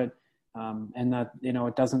for it, and that,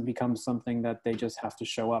 it doesn't become something that they just have to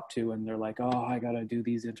show up to and they're like, oh, I got to do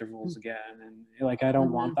these intervals again. And I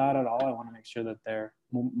don't want that at all. I want to make sure that they're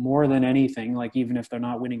more than anything, even if they're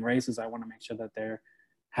not winning races, I want to make sure that they're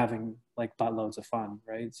having buttloads of fun.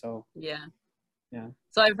 Right. So, yeah.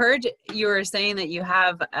 So I've heard you were saying that you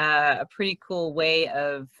have a pretty cool way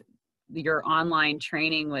of your online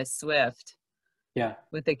training with Zwift. Yeah.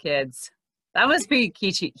 With the kids. That must be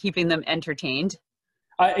keeping them entertained.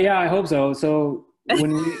 I hope so. So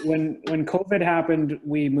when COVID happened,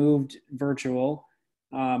 we moved virtual.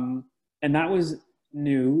 And that was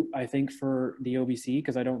new, I think, for the OBC,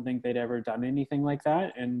 because I don't think they'd ever done anything like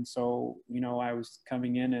that. And so, I was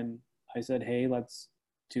coming in and I said, hey, let's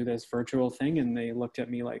do this virtual thing, and they looked at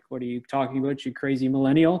me like, what are you talking about, you crazy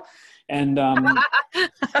millennial? And and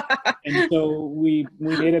so we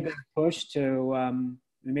made a big push to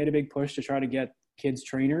try to get kids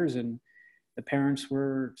trainers, and the parents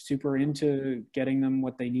were super into getting them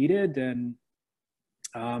what they needed, and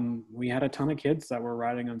we had a ton of kids that were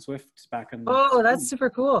riding on Zwift back in that's super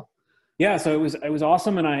cool. Yeah, so it was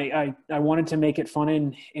awesome, and I wanted to make it fun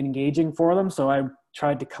and engaging for them, so I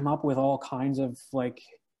tried to come up with all kinds of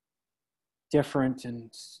different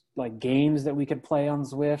and games that we could play on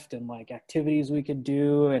Zwift, and activities we could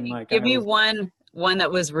do, and give me one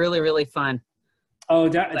that was really, really fun. Oh,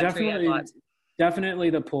 definitely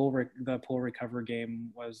the pull recover game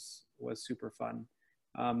was super fun.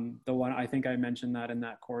 The one, I think I mentioned that in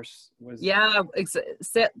that course was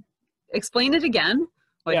explain it again.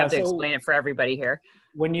 I have to explain it for everybody here.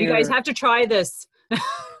 You guys have to try this.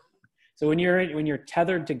 So when you're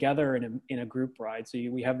tethered together in a group ride, so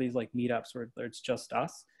we have these meetups where it's just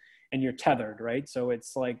us, and you're tethered, right? So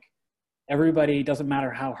it's everybody, doesn't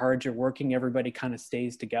matter how hard you're working, everybody kind of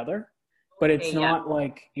stays together, but it's not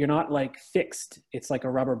you're not fixed. It's like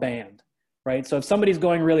a rubber band, right? So if somebody's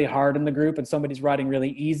going really hard in the group and somebody's riding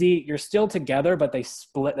really easy, you're still together, but they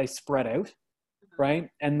spread out, right?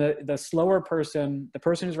 And the slower person, the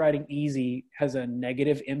person who's riding easy, has a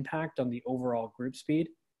negative impact on the overall group speed.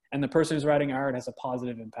 and the person who's riding hard has a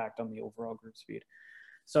positive impact on the overall group speed.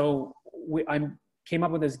 So I came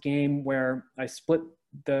up with this game where I split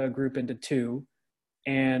the group into two,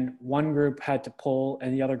 and one group had to pull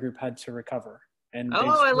and the other group had to recover. And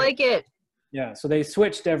I like it. Yeah, so they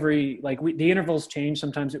switched the intervals changed.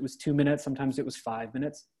 Sometimes it was 2 minutes, sometimes it was 5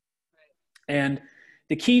 minutes. Right. And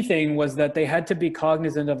the key thing was that they had to be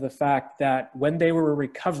cognizant of the fact that when they were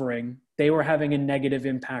recovering, they were having a negative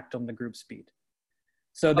impact on the group speed.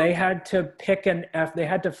 So they had to they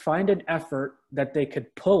had to find an effort that they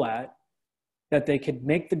could pull at, that they could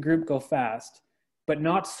make the group go fast, but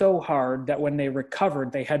not so hard that when they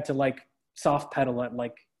recovered, they had to like soft pedal at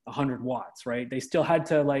like 100 watts, right? They still had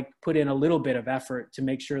to like put in a little bit of effort to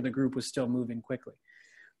make sure the group was still moving quickly.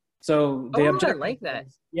 So the objective, I like that.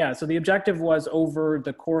 Yeah. So the objective was, over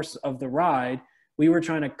the course of the ride, we were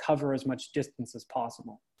trying to cover as much distance as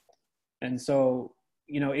possible. And so,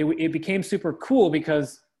 you know, it became super cool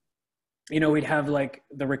because, you know, we'd have like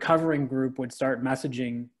the recovering group would start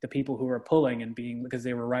messaging the people who were pulling, and because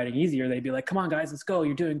they were riding easier, they'd be like, come on guys, let's go.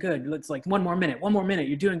 You're doing good. Let's like one more minute.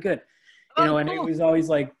 You're doing good. You know, and it was always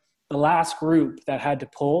like the last group that had to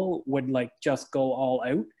pull would like just go all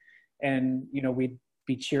out, and, you know, we'd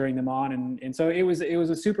be cheering them on. And so it was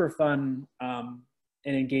a super fun and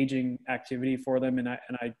engaging activity for them. And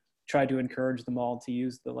I tried to encourage them all to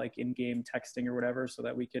use the like in-game texting or whatever so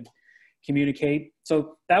that we could communicate.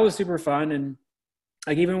 So that was super fun. And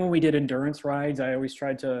like, even when we did endurance rides, I always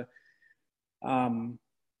tried to,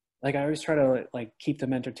 like keep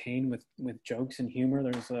them entertained with jokes and humor.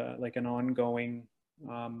 There's an ongoing,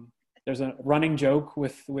 there's a running joke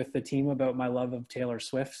with the team about my love of Taylor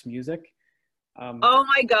Swift's music. Oh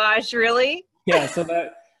my gosh, really? Yeah. So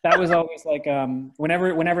that was always like,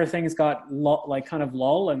 whenever things got kind of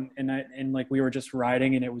lull and like we were just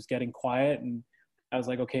riding and it was getting quiet, and I was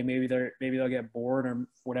like, okay, maybe they'll get bored or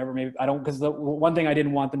whatever. Maybe I don't, because the one thing I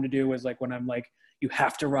didn't want them to do was like, when I'm like, you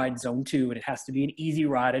have to ride zone 2 and it has to be an easy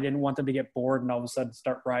ride, I didn't want them to get bored and all of a sudden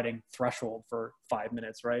start riding threshold for 5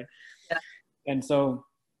 minutes. Right. Yeah. And so,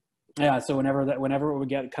 yeah, so whenever it would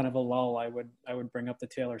get kind of a lull, I would bring up the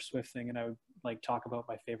Taylor Swift thing, and I would like talk about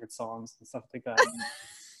my favorite songs and stuff like that.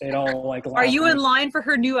 They'd all like laugh. Are you in line for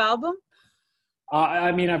her new album?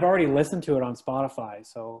 I mean, I've already listened to it on Spotify,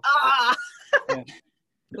 so. Yeah.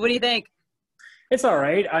 What do you think? It's all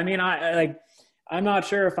right. I mean, I'm not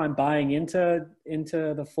sure if I'm buying into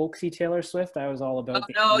the folksy Taylor Swift. I was all about. Oh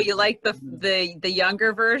no, you like the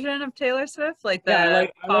younger version of Taylor Swift, like the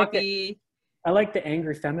poppy. I like the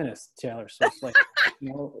angry feminist Taylor Swift. Like, you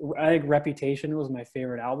know, I think Reputation was my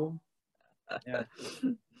favorite album. Yeah.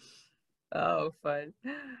 Oh, fun.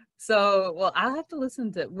 So, well, I'll have to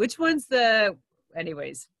listen to which one's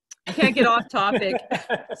anyways, I can't get off topic.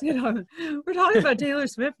 You know, we're talking about Taylor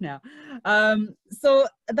Swift now. So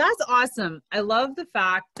that's awesome. I love the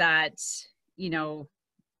fact that, you know,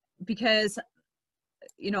 because,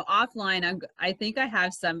 you know, offline, I think I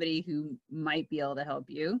have somebody who might be able to help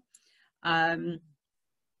you. And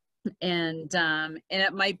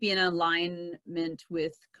it might be in alignment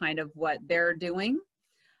with kind of what they're doing.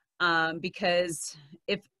 Because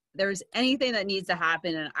if there's anything that needs to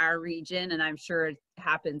happen in our region, and I'm sure it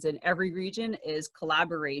happens in every region, is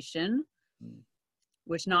collaboration,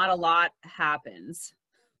 which not a lot happens.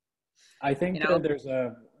 I think, you know,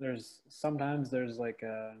 that there's like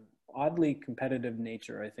a oddly competitive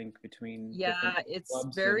nature, I think, between. Yeah, it's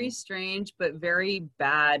very strange, but very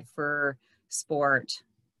bad for sport.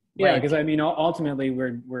 Yeah, because I mean, ultimately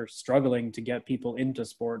we're struggling to get people into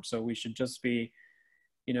sport, so we should just be,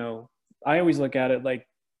 you know, I always look at it like,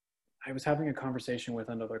 I was having a conversation with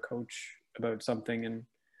another coach about something, and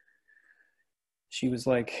she was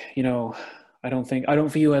like, you know, I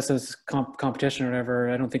don't view us as competition or whatever.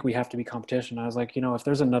 I don't think we have to be competition. I was like, you know, if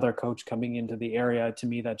there's another coach coming into the area, to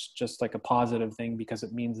me, that's just like a positive thing, because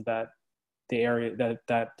it means that the area,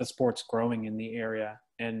 that the sport's growing in the area,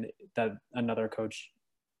 and that another coach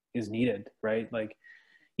is needed, right? Like,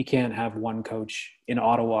 you can't have one coach in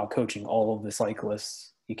Ottawa coaching all of the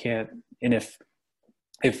cyclists. You can't. And if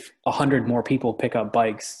 100 more people pick up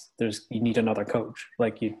bikes, you need another coach,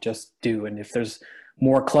 like you just do. And if there's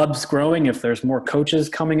more clubs growing, if there's more coaches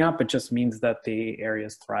coming up, it just means that the area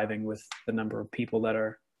is thriving with the number of people that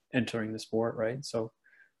are entering the sport, right? So,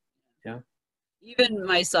 yeah. Even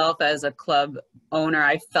myself as a club owner,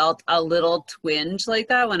 I felt a little twinge like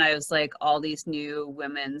that when I was like, all these new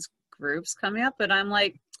women's groups coming up, but I'm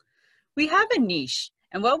like, we have a niche,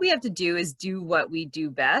 and what we have to do is do what we do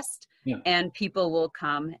best. Yeah. And people will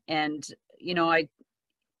come, and, you know,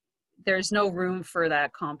 there's no room for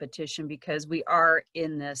that competition, because we are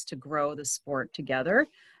in this to grow the sport together.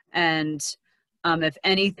 And if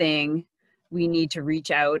anything, we need to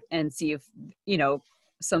reach out and see if,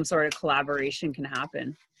 some sort of collaboration can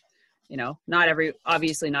happen.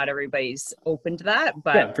 Obviously not everybody's open to that,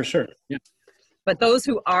 but yeah, for sure. Yeah. But those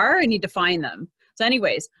who are, I need to find them. So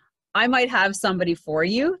anyways, I might have somebody for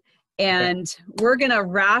you, and we're going to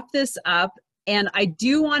wrap this up. And I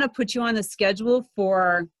do want to put you on the schedule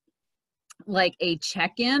for like a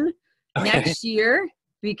check-in next year,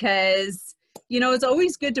 because, it's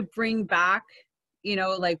always good to bring back,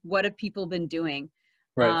 like what have people been doing?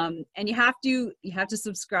 Right. And you have to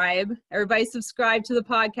subscribe. Everybody subscribe to the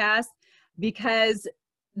podcast, because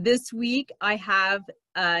this week I have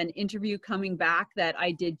an interview coming back that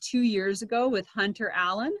I did 2 years ago with Hunter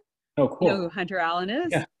Allen. Oh, cool. You know who Hunter Allen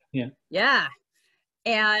is? Yeah.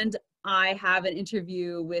 And I have an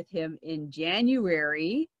interview with him in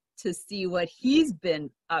January to see what he's been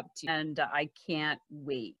up to, and I can't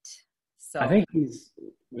wait. So I think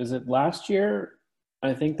was it last year?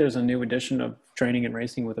 I think there's a new edition of Training and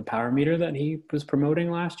Racing with a Power Meter that he was promoting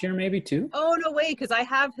last year, maybe too. Oh, no way, because I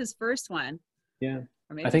have his first one. Yeah.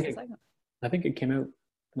 Or maybe I think it came out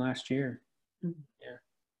last year. Mm-hmm.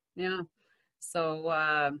 Yeah. So,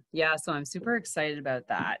 so I'm super excited about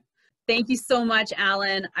that. Thank you so much,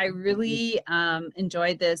 Alan. I really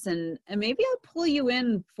enjoyed this, and maybe I'll pull you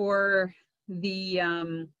in for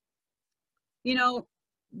the,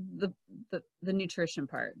 the nutrition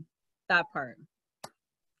part, that part,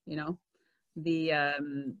 the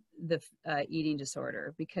eating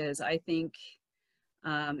disorder, because I think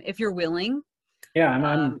if you're willing.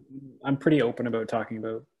 Yeah, I'm pretty open about talking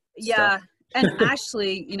about stuff. And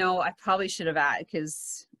actually, I probably should have added,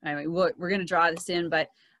 because we're going to draw this in, but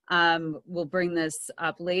we'll bring this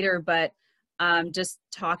up later, but just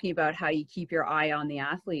talking about how you keep your eye on the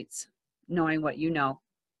athletes, knowing what you know.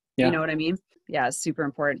 Yeah. You know what I mean? Yeah, it's super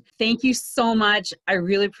important. Thank you so much. I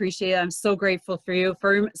really appreciate it. I'm so grateful for you.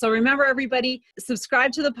 So remember, everybody,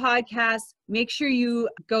 subscribe to the podcast. Make sure you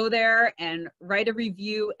go there and write a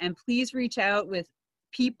review, and please reach out with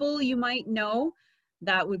people you might know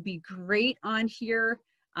that would be great on here.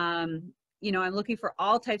 I'm looking for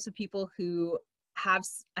all types of people who have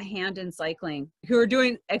a hand in cycling, who are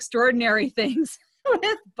doing extraordinary things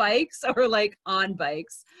with bikes or like on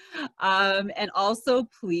bikes. And also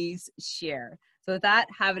please share. So with that,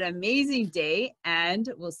 have an amazing day,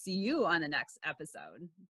 and we'll see you on the next episode.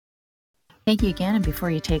 Thank you again. And before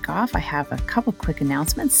you take off, I have a couple quick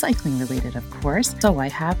announcements, cycling related, of course. So I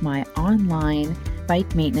have my online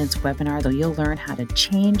bike maintenance webinar, though you'll learn how to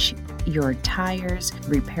change your tires,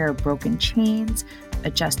 repair broken chains,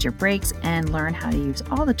 adjust your brakes, and learn how to use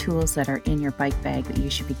all the tools that are in your bike bag that you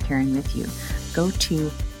should be carrying with you. Go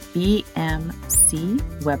to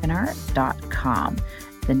bmcwebinar.com.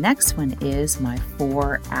 The next one is my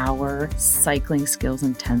 4-hour cycling skills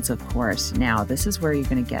intensive course. Now, this is where you're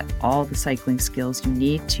going to get all the cycling skills you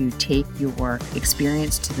need to take your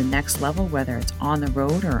experience to the next level, whether it's on the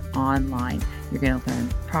road or online. You're going to learn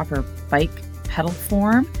proper bike pedal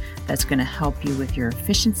form that's going to help you with your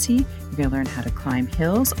efficiency. You're going to learn how to climb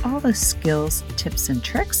hills, all the skills, tips, and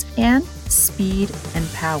tricks, and speed and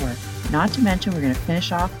power. Not to mention, we're going to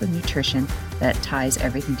finish off with nutrition that ties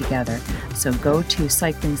everything together. So go to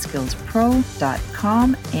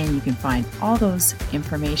cyclingskillspro.com and you can find all those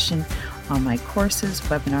information on my courses,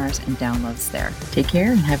 webinars, and downloads there. Take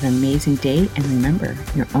care and have an amazing day. And remember,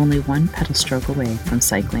 you're only one pedal stroke away from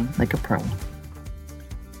cycling like a pro.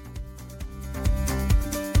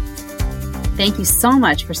 Thank you so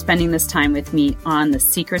much for spending this time with me on the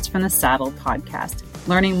Secrets from the Saddle podcast,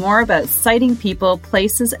 learning more about sighting people,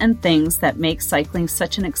 places, and things that make cycling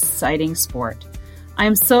such an exciting sport. I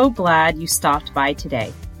am so glad you stopped by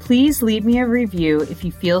today. Please leave me a review if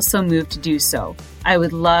you feel so moved to do so. I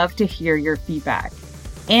would love to hear your feedback.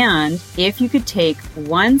 And if you could take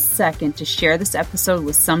 1 second to share this episode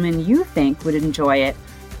with someone you think would enjoy it,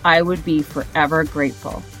 I would be forever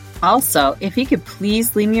grateful. Also, if you could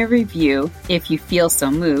please leave me a review if you feel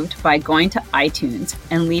so moved by going to iTunes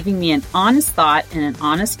and leaving me an honest thought and an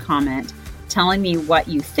honest comment, telling me what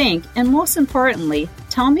you think, and most importantly,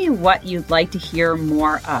 tell me what you'd like to hear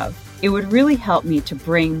more of. It would really help me to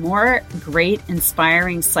bring more great,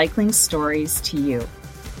 inspiring cycling stories to you.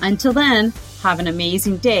 Until then, have an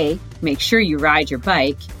amazing day, make sure you ride your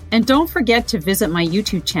bike, and don't forget to visit my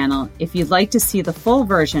YouTube channel if you'd like to see the full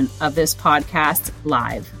version of this podcast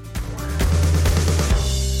live.